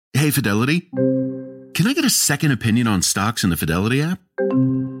Hey, Fidelity. Can I get a second opinion on stocks in the Fidelity app?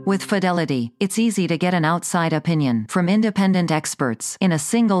 With Fidelity, it's easy to get an outside opinion from independent experts in a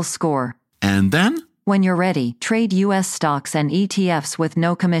single score. And then? When you're ready, trade U.S. stocks and ETFs with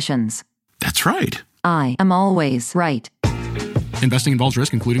no commissions. That's right. I am always right. Investing involves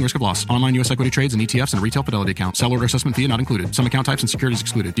risk, including risk of loss. Online U.S. equity trades and ETFs and a retail Fidelity account. Sell order assessment fee not included. Some account types and securities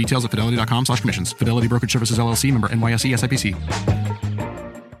excluded. Details at fidelity.com/commissions. Fidelity Brokerage Services, LLC, member NYSE SIPC.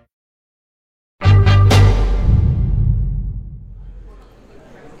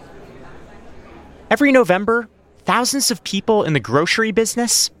 Every November, thousands of people in the grocery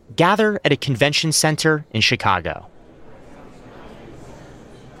business gather at a convention center in Chicago.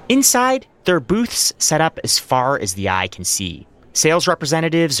 Inside, there are booths set up as far as the eye can see. Sales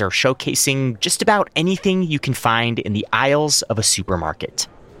representatives are showcasing just about anything you can find in the aisles of a supermarket.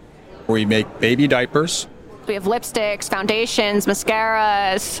 We make baby diapers. We have lipsticks, foundations,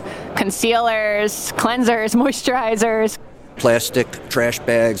 mascaras, concealers, cleansers, moisturizers. Plastic trash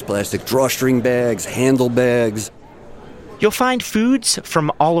bags, plastic drawstring bags, handle bags. You'll find foods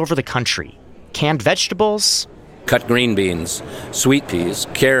from all over the country. Canned vegetables. Cut green beans, sweet peas,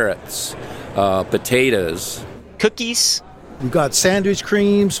 carrots, potatoes. Cookies. We've got sandwich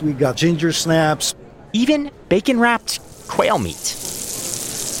creams, we've got ginger snaps. Even bacon-wrapped quail meat.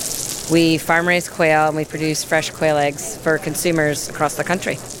 We farm-raise quail and we produce fresh quail eggs for consumers across the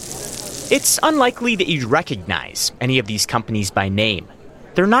country. It's unlikely that you'd recognize any of these companies by name.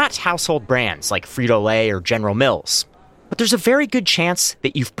 They're not household brands like Frito-Lay or General Mills, but there's a very good chance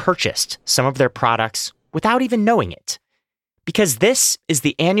that you've purchased some of their products without even knowing it. Because this is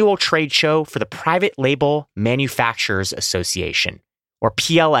the annual trade show for the Private Label Manufacturers Association, or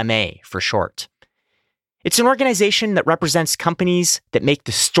PLMA for short. It's an organization that represents companies that make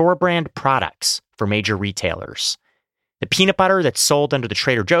the store brand products for major retailers. The peanut butter that's sold under the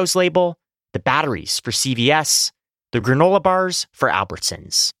Trader Joe's label, the batteries for CVS, the granola bars for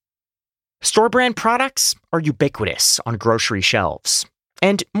Albertsons. Store brand products are ubiquitous on grocery shelves,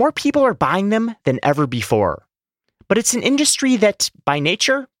 and more people are buying them than ever before. But it's an industry that, by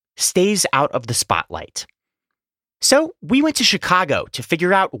nature, stays out of the spotlight. So we went to Chicago to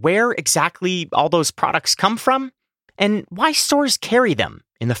figure out where exactly all those products come from and why stores carry them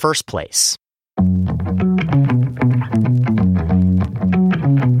in the first place.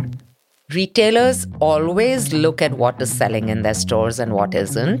 Retailers always look at what is selling in their stores and what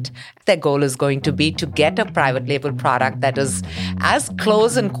isn't. Their goal is going to be to get a private label product that is as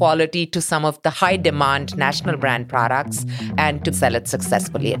close in quality to some of the high-demand national brand products and to sell it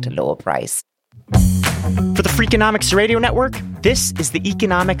successfully at a lower price. For the Freakonomics Radio Network, this is the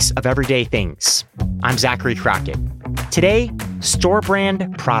economics of everyday things. I'm Zachary Crockett. Today, store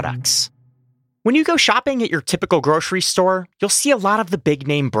brand products. When you go shopping at your typical grocery store, you'll see a lot of the big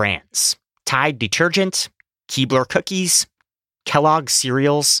name brands. Tide detergent, Keebler cookies, Kellogg's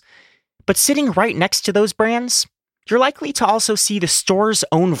cereals. But sitting right next to those brands, you're likely to also see the store's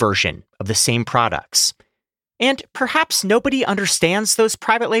own version of the same products. And perhaps nobody understands those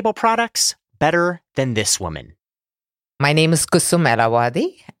private label products better than this woman. My name is Kusum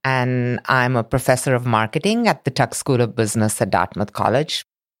Elawadi, and I'm a professor of marketing at the Tuck School of Business at Dartmouth College.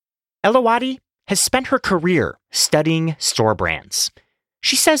 Elawadi has spent her career studying store brands.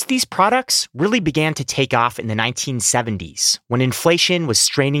 She says these products really began to take off in the 1970s when inflation was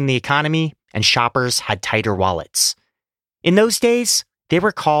straining the economy and shoppers had tighter wallets. In those days, they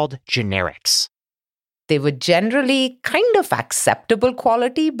were called generics. They were generally kind of acceptable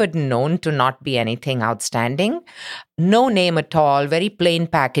quality, but known to not be anything outstanding. No name at all, very plain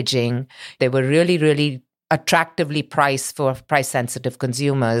packaging. They were really, really attractively priced for price-sensitive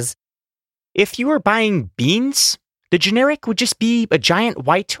consumers. If you were buying beans, the generic would just be a giant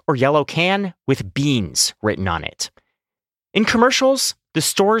white or yellow can with beans written on it. In commercials, the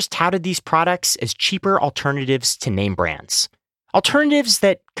stores touted these products as cheaper alternatives to name brands. Alternatives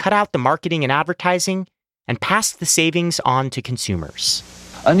that cut out the marketing and advertising and passed the savings on to consumers.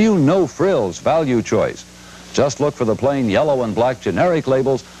 A new no-frills value choice. Just look for the plain yellow and black generic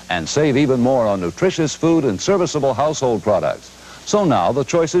labels and save even more on nutritious food and serviceable household products. So now the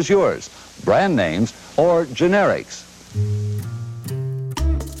choice is yours. Brand names or generics.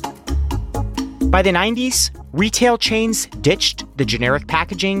 By the 90s, retail chains ditched the generic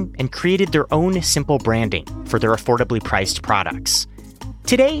packaging and created their own simple branding for their affordably priced products.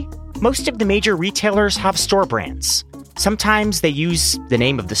 Today, most of the major retailers have store brands. Sometimes they use the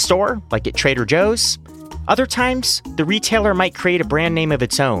name of the store, like at Trader Joe's. Other times, the retailer might create a brand name of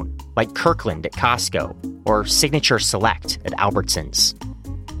its own, like Kirkland at Costco or Signature Select at Albertsons.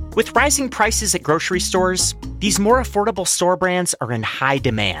 With rising prices at grocery stores, these more affordable store brands are in high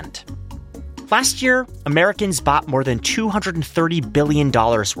demand. Last year, Americans bought more than $230 billion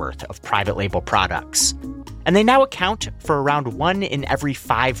worth of private label products, and they now account for around 1 in every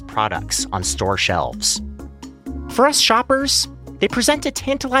 5 products on store shelves. For us shoppers, they present a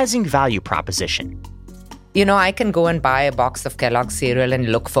tantalizing value proposition. You know, I can go and buy a box of Kellogg's cereal and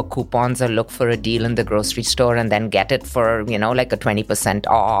look for coupons or look for a deal in the grocery store and then get it for, like a 20%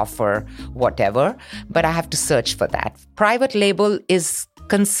 off or whatever. But I have to search for that. Private label is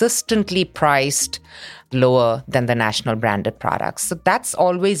consistently priced lower than the national branded products. So that's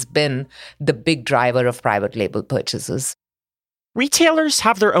always been the big driver of private label purchases. Retailers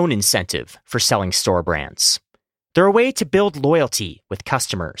have their own incentive for selling store brands. They're a way to build loyalty with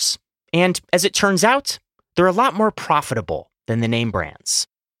customers. And as it turns out, they're a lot more profitable than the name brands.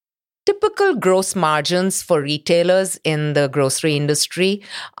 Typical gross margins for retailers in the grocery industry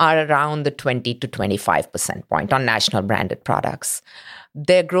are around the 20 to 25% point on national branded products.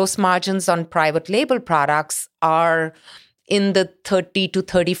 Their gross margins on private label products are in the 30 to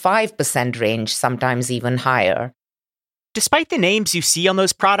 35% range, sometimes even higher. Despite the names you see on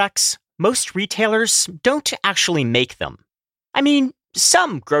those products, most retailers don't actually make them. I mean,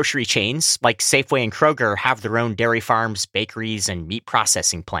 some grocery chains, like Safeway and Kroger, have their own dairy farms, bakeries, and meat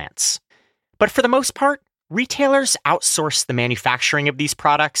processing plants. But for the most part, retailers outsource the manufacturing of these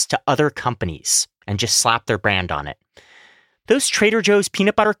products to other companies and just slap their brand on it. Those Trader Joe's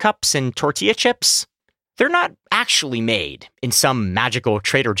peanut butter cups and tortilla chips, they're not actually made in some magical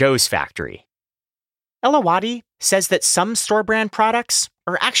Trader Joe's factory. Elawadi says that some store brand products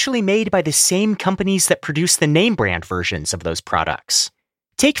are actually made by the same companies that produce the name brand versions of those products.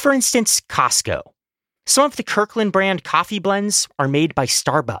 Take, for instance, Costco. Some of the Kirkland brand coffee blends are made by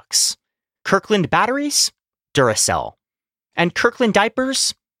Starbucks. Kirkland batteries? Duracell. And Kirkland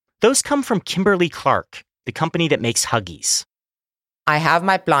diapers? Those come from Kimberly-Clark, the company that makes Huggies. I have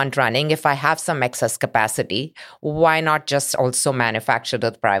my plant running. If I have some excess capacity, why not just also manufacture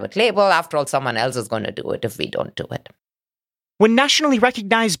the private label? After all, someone else is going to do it if we don't do it. When nationally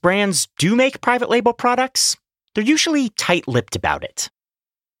recognized brands do make private label products, they're usually tight-lipped about it.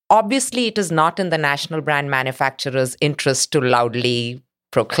 Obviously, it is not in the national brand manufacturer's interest to loudly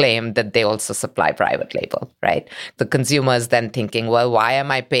proclaim that they also supply private label, right? The consumer is then thinking, well, why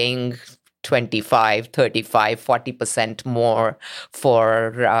am I paying 25, 35, 40% more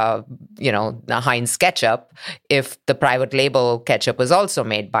for, the Heinz ketchup if the private label ketchup is also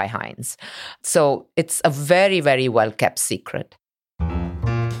made by Heinz? So it's a very, very well-kept secret.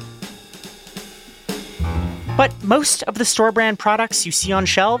 But most of the store brand products you see on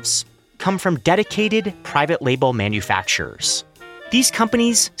shelves come from dedicated private label manufacturers. These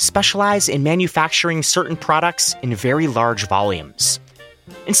companies specialize in manufacturing certain products in very large volumes.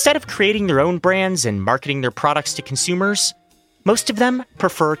 Instead of creating their own brands and marketing their products to consumers, most of them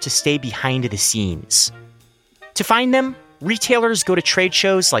prefer to stay behind the scenes. To find them, retailers go to trade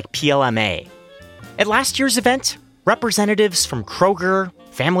shows like PLMA. At last year's event, representatives from Kroger,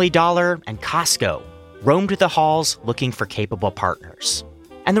 Family Dollar, and Costco roamed the halls looking for capable partners.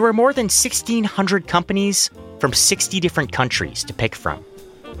 And there were more than 1,600 companies from 60 different countries to pick from.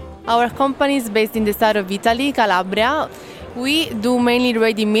 Our company is based in the south of Italy, Calabria. We do mainly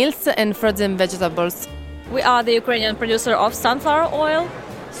ready meals and frozen vegetables. We are the Ukrainian producer of sunflower oil,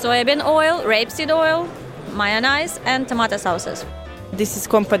 soybean oil, rapeseed oil, mayonnaise, and tomato sauces. This is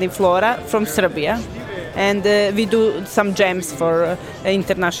company Flora from Serbia, and we do some jams for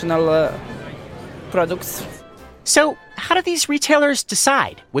international products. So, how do these retailers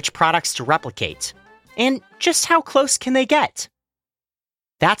decide which products to replicate? And just how close can they get?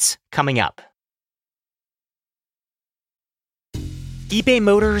 That's coming up. eBay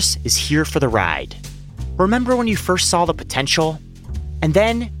Motors is here for the ride. Remember when you first saw the potential? And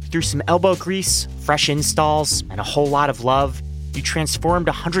then, through some elbow grease, fresh installs, and a whole lot of love, you transformed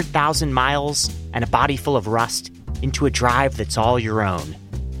 100,000 miles and a body full of rust into a drive that's all your own.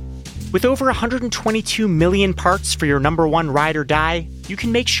 With over 122 million parts for your number one ride or die, you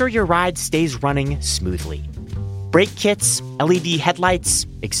can make sure your ride stays running smoothly. Brake kits, LED headlights,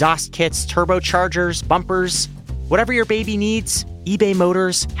 exhaust kits, turbochargers, bumpers, whatever your baby needs, eBay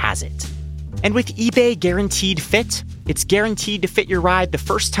Motors has it. And with eBay Guaranteed Fit, it's guaranteed to fit your ride the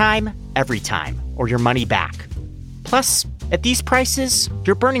first time, every time, or your money back. Plus, at these prices,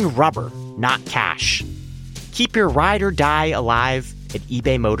 you're burning rubber, not cash. Keep your ride or die alive at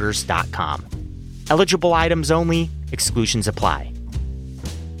ebaymotors.com. Eligible items only, exclusions apply.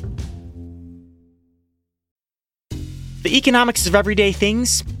 The Economics of Everyday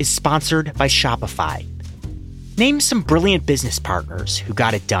Things is sponsored by Shopify. Name some brilliant business partners who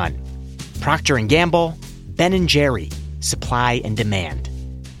got it done. Procter & Gamble, Ben & Jerry, Supply and Demand.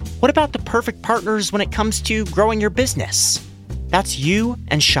 What about the perfect partners when it comes to growing your business? That's you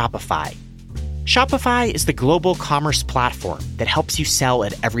and Shopify. Shopify is the global commerce platform that helps you sell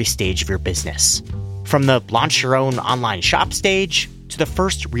at every stage of your business. From the launch your own online shop stage to the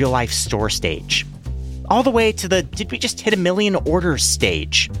first real-life store stage. All the way to the did we just hit 1 million orders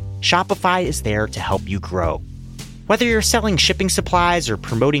stage, Shopify is there to help you grow. Whether you're selling shipping supplies or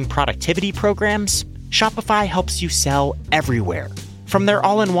promoting productivity programs, Shopify helps you sell everywhere. From their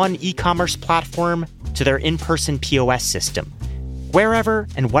all-in-one e-commerce platform to their in-person POS system. Wherever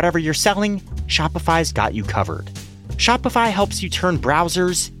and whatever you're selling, Shopify's got you covered. Shopify helps you turn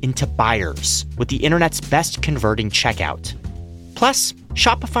browsers into buyers with the internet's best converting checkout. Plus,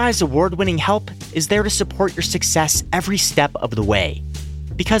 Shopify's award-winning help is there to support your success every step of the way.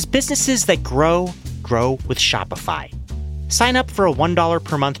 Because businesses that grow with Shopify. Sign up for a $1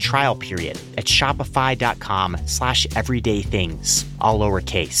 per month trial period at shopify.com/everydaythings, all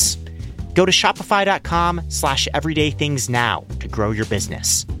lowercase. Go to shopify.com/everydaythings now to grow your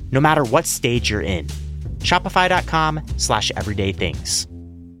business, no matter what stage you're in. Shopify.com/everydaythings.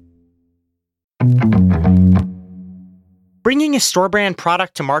 Bringing a store brand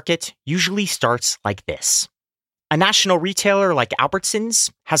product to market usually starts like this. A national retailer like Albertsons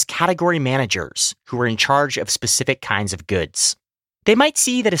has category managers who are in charge of specific kinds of goods. They might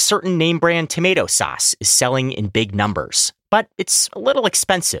see that a certain name brand tomato sauce is selling in big numbers, but it's a little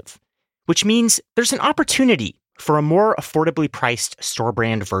expensive, which means there's an opportunity for a more affordably priced store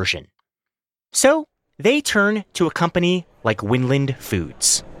brand version. So they turn to a company like Winland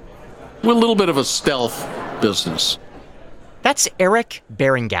Foods. We're a little bit of a stealth business. That's Eric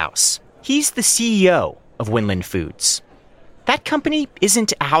Beringhaus. He's the CEO of Winland Foods. That company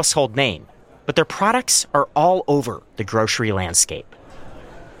isn't a household name, but their products are all over the grocery landscape.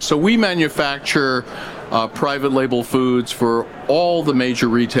 So we manufacture private label foods for all the major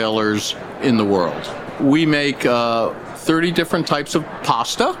retailers in the world. We make 30 different types of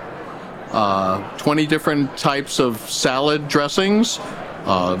pasta, 20 different types of salad dressings,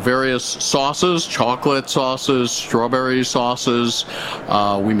 various sauces, chocolate sauces, strawberry sauces.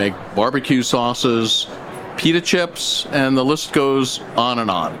 We make barbecue sauces, pita chips, and the list goes on and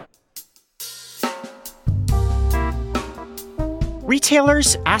on.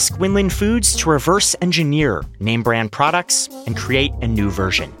 Retailers ask Winland Foods to reverse engineer name brand products and create a new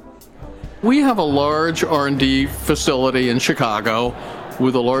version. We have a large R&D facility in Chicago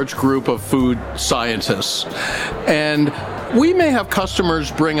with a large group of food scientists. And we may have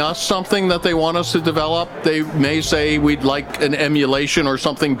customers bring us something that they want us to develop. They may say we'd like an emulation or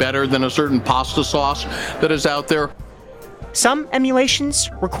something better than a certain pasta sauce that is out there. Some emulations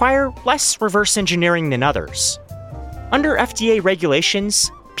require less reverse engineering than others. Under FDA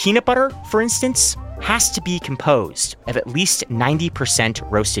regulations, peanut butter, for instance, has to be composed of at least 90%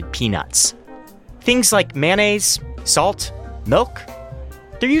 roasted peanuts. Things like mayonnaise, salt, milk,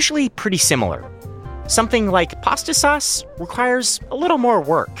 they're usually pretty similar. Something like pasta sauce requires a little more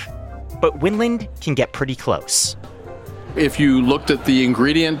work, but Winland can get pretty close. If you looked at the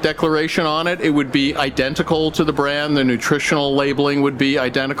ingredient declaration on it, it would be identical to the brand. The nutritional labeling would be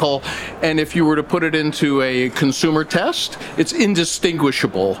identical. And if you were to put it into a consumer test, it's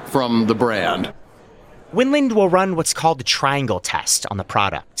indistinguishable from the brand. Winland will run what's called the triangle test on the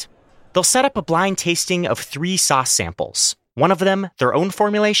product. They'll set up a blind tasting of 3 sauce samples. One of them, their own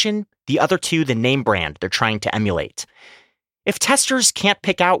formulation, the other 2, the name brand they're trying to emulate. If testers can't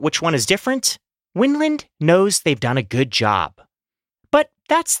pick out which one is different, Winland knows they've done a good job. But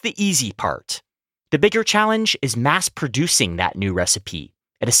that's the easy part. The bigger challenge is mass producing that new recipe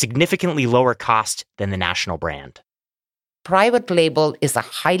at a significantly lower cost than the national brand. Private label is a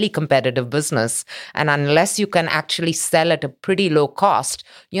highly competitive business, and unless you can actually sell at a pretty low cost,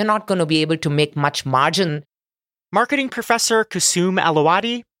 you're not going to be able to make much margin. Marketing professor Kusum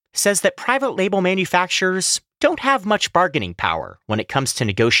Alawadi says that private label manufacturers don't have much bargaining power when it comes to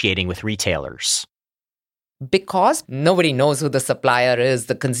negotiating with retailers. Because nobody knows who the supplier is,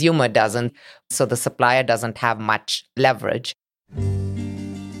 the consumer doesn't, so the supplier doesn't have much leverage.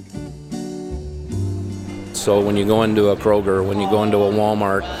 So when you go into a Kroger, when you go into a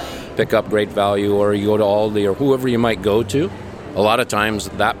Walmart, pick up Great Value, or you go to Aldi or whoever you might go to, a lot of times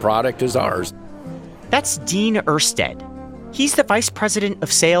that product is ours. That's Dean Ersted. He's the vice president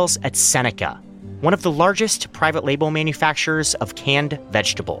of sales at Seneca, one of the largest private label manufacturers of canned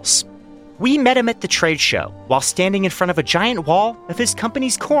vegetables. We met him at the trade show while standing in front of a giant wall of his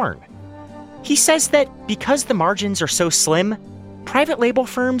company's corn. He says that because the margins are so slim, private label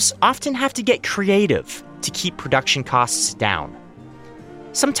firms often have to get creative to keep production costs down.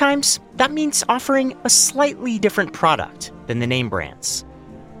 Sometimes that means offering a slightly different product than the name brands.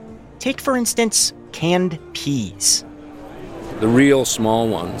 Take, for instance, canned peas. The real small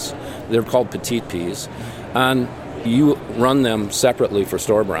ones, they're called petite peas, and you run them separately for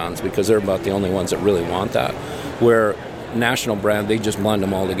store brands because they're about the only ones that really want that. Where national brand, they just blend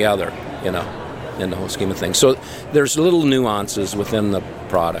them all together, in the whole scheme of things. So there's little nuances within the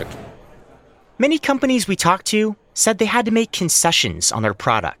product. Many companies we talked to said they had to make concessions on their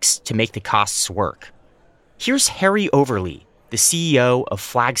products to make the costs work. Here's Harry Overly, the CEO of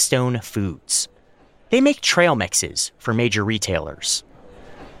Flagstone Foods. They make trail mixes for major retailers.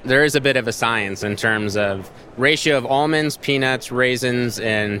 There is a bit of a science in terms of ratio of almonds, peanuts, raisins,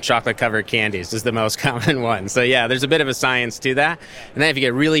 and chocolate-covered candies is the most common one. So yeah, there's a bit of a science to that. And then if you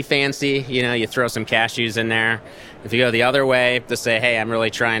get really fancy, you throw some cashews in there. If you go the other way to say, hey, I'm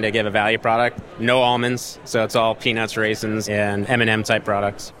really trying to give a value product, no almonds. So it's all peanuts, raisins, and M&M type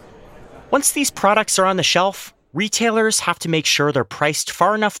products. Once these products are on the shelf, retailers have to make sure they're priced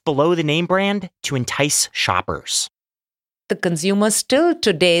far enough below the name brand to entice shoppers. The consumer still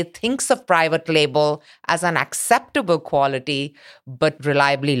today thinks of private label as an acceptable quality but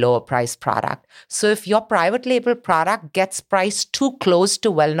reliably lower priced product. So if your private label product gets priced too close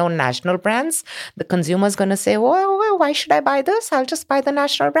to well-known national brands, the consumer's going to say, well, why should I buy this? I'll just buy the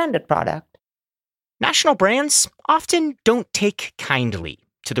national branded product. National brands often don't take kindly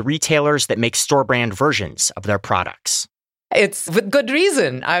to the retailers that make store brand versions of their products. It's with good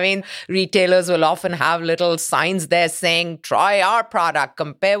reason. I mean, retailers will often have little signs there saying, try our product,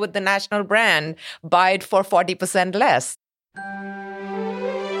 compare with the national brand, buy it for 40% less.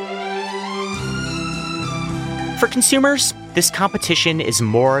 For consumers, this competition is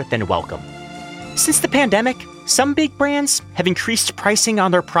more than welcome. Since the pandemic, some big brands have increased pricing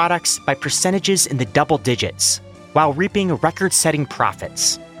on their products by percentages in the double digits, while reaping record-setting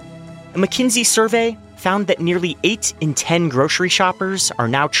profits. A McKinsey survey found that nearly 8 in 10 grocery shoppers are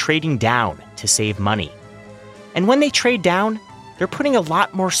now trading down to save money. And when they trade down, they're putting a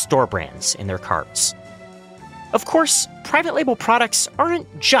lot more store brands in their carts. Of course, private label products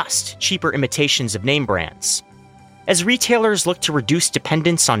aren't just cheaper imitations of name brands. As retailers look to reduce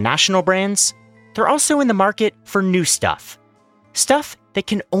dependence on national brands, they're also in the market for new stuff. Stuff that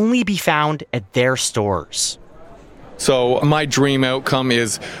can only be found at their stores. So my dream outcome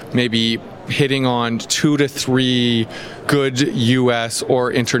is maybe hitting on 2 to 3 good U.S.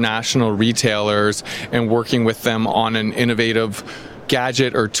 or international retailers and working with them on an innovative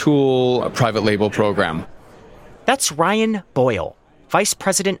gadget or tool, a private label program. That's Ryan Boyle, Vice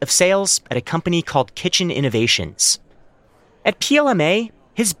President of Sales at a company called Kitchen Innovations. At PLMA,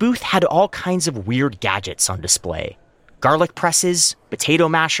 his booth had all kinds of weird gadgets on display. Garlic presses, potato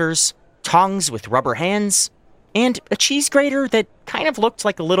mashers, tongs with rubber hands, and a cheese grater that kind of looked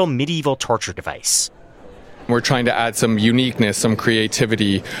like a little medieval torture device. We're trying to add some uniqueness, some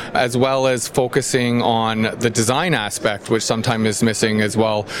creativity, as well as focusing on the design aspect, which sometimes is missing as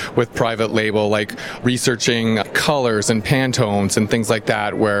well with private label, like researching colors and Pantones and things like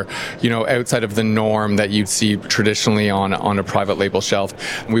that, where, outside of the norm that you'd see traditionally on a private label shelf.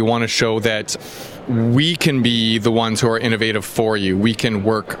 We want to show that we can be the ones who are innovative for you. We can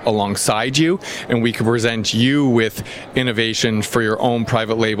work alongside you, and we can present you with innovation for your own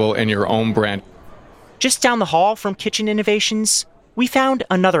private label and your own brand. Just down the hall from Kitchen Innovations, we found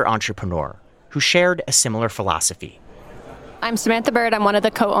another entrepreneur who shared a similar philosophy. I'm Samantha Bird. I'm one of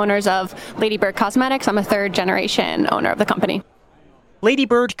the co-owners of Lady Bird Cosmetics. I'm a third-generation owner of the company. Lady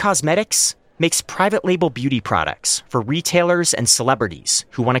Bird Cosmetics makes private label beauty products for retailers and celebrities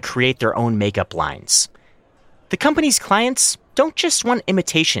who want to create their own makeup lines. The company's clients don't just want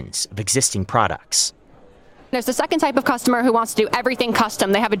imitations of existing products. There's the second type of customer who wants to do everything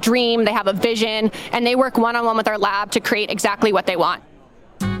custom. They have a dream, they have a vision, and they work one-on-one with our lab to create exactly what they want.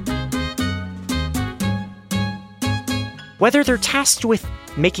 Whether they're tasked with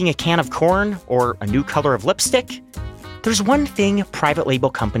making a can of corn or a new color of lipstick, there's one thing private label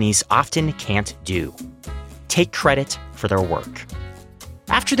companies often can't do: take credit for their work.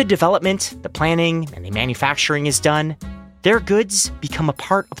 After the development, the planning, and the manufacturing is done, their goods become a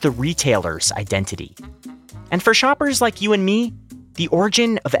part of the retailer's identity. And for shoppers like you and me, the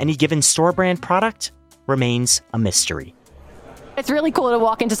origin of any given store brand product remains a mystery. It's really cool to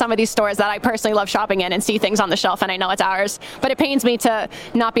walk into some of these stores that I personally love shopping in and see things on the shelf and I know it's ours, but it pains me to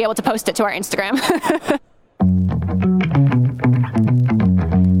not be able to post it to our Instagram.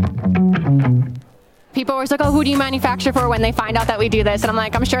 People always like, oh, who do you manufacture for when they find out that we do this? And I'm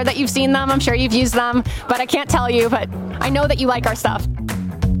like, I'm sure that you've seen them, I'm sure you've used them, but I can't tell you, but I know that you like our stuff.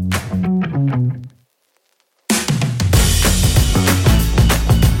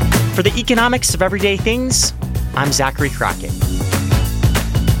 For the economics of everyday things, I'm Zachary Crockett.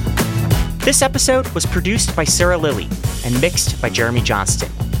 This episode was produced by Sarah Lilly and mixed by Jeremy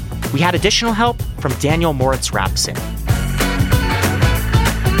Johnston. We had additional help from Daniel Moritz-Rapson.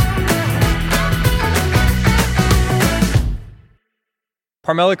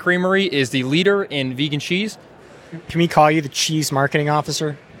 Parmela Creamery is the leader in vegan cheese. Can we call you the cheese marketing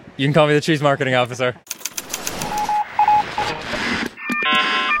officer? You can call me the cheese marketing officer.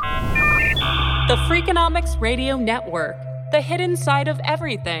 The Freakonomics Radio Network, the hidden side of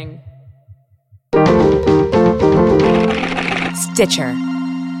everything. Stitcher.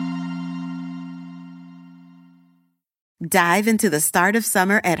 Dive into the start of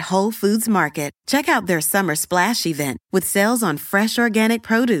summer at Whole Foods Market. Check out their Summer Splash event with sales on fresh organic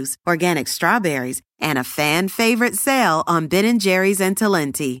produce, organic strawberries, and a fan-favorite sale on Ben & Jerry's and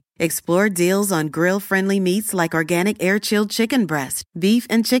Talenti. Explore deals on grill-friendly meats like organic air-chilled chicken breast, beef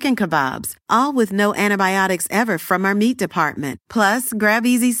and chicken kebabs, all with no antibiotics ever from our meat department. Plus, grab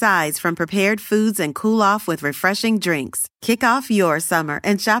easy sides from prepared foods and cool off with refreshing drinks. Kick off your summer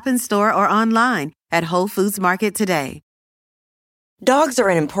and shop in store or online at Whole Foods Market today. Dogs are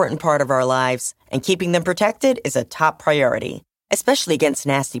an important part of our lives, and keeping them protected is a top priority, especially against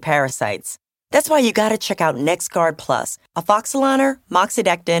nasty parasites. That's why you gotta check out NexGard Plus, afoxolaner,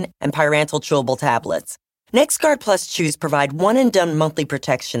 moxidectin, and pyrantel chewable tablets. NexGard Plus chews provide one-and-done monthly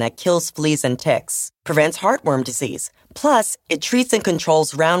protection that kills fleas and ticks, prevents heartworm disease. Plus, it treats and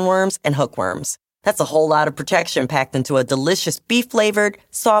controls roundworms and hookworms. That's a whole lot of protection packed into a delicious beef-flavored,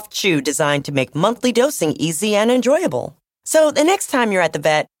 soft chew designed to make monthly dosing easy and enjoyable. So the next time you're at the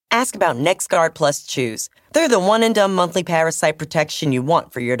vet, ask about NexGard Plus chews. They're the one-and-done monthly parasite protection you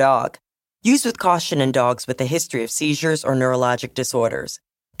want for your dog. Use with caution in dogs with a history of seizures or neurologic disorders.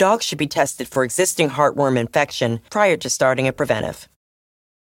 Dogs should be tested for existing heartworm infection prior to starting a preventive.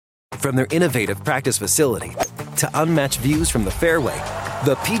 From their innovative practice facility to unmatched views from the fairway,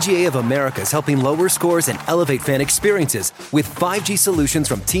 the PGA of America is helping lower scores and elevate fan experiences with 5G solutions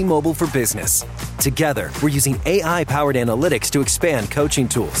from T-Mobile for Business. Together, we're using AI-powered analytics to expand coaching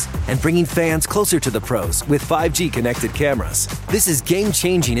tools and bringing fans closer to the pros with 5G connected cameras. This is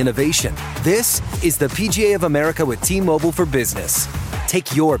game-changing innovation. This is the PGA of America with T-Mobile for Business.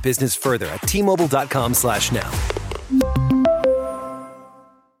 Take your business further at T-Mobile.com/now.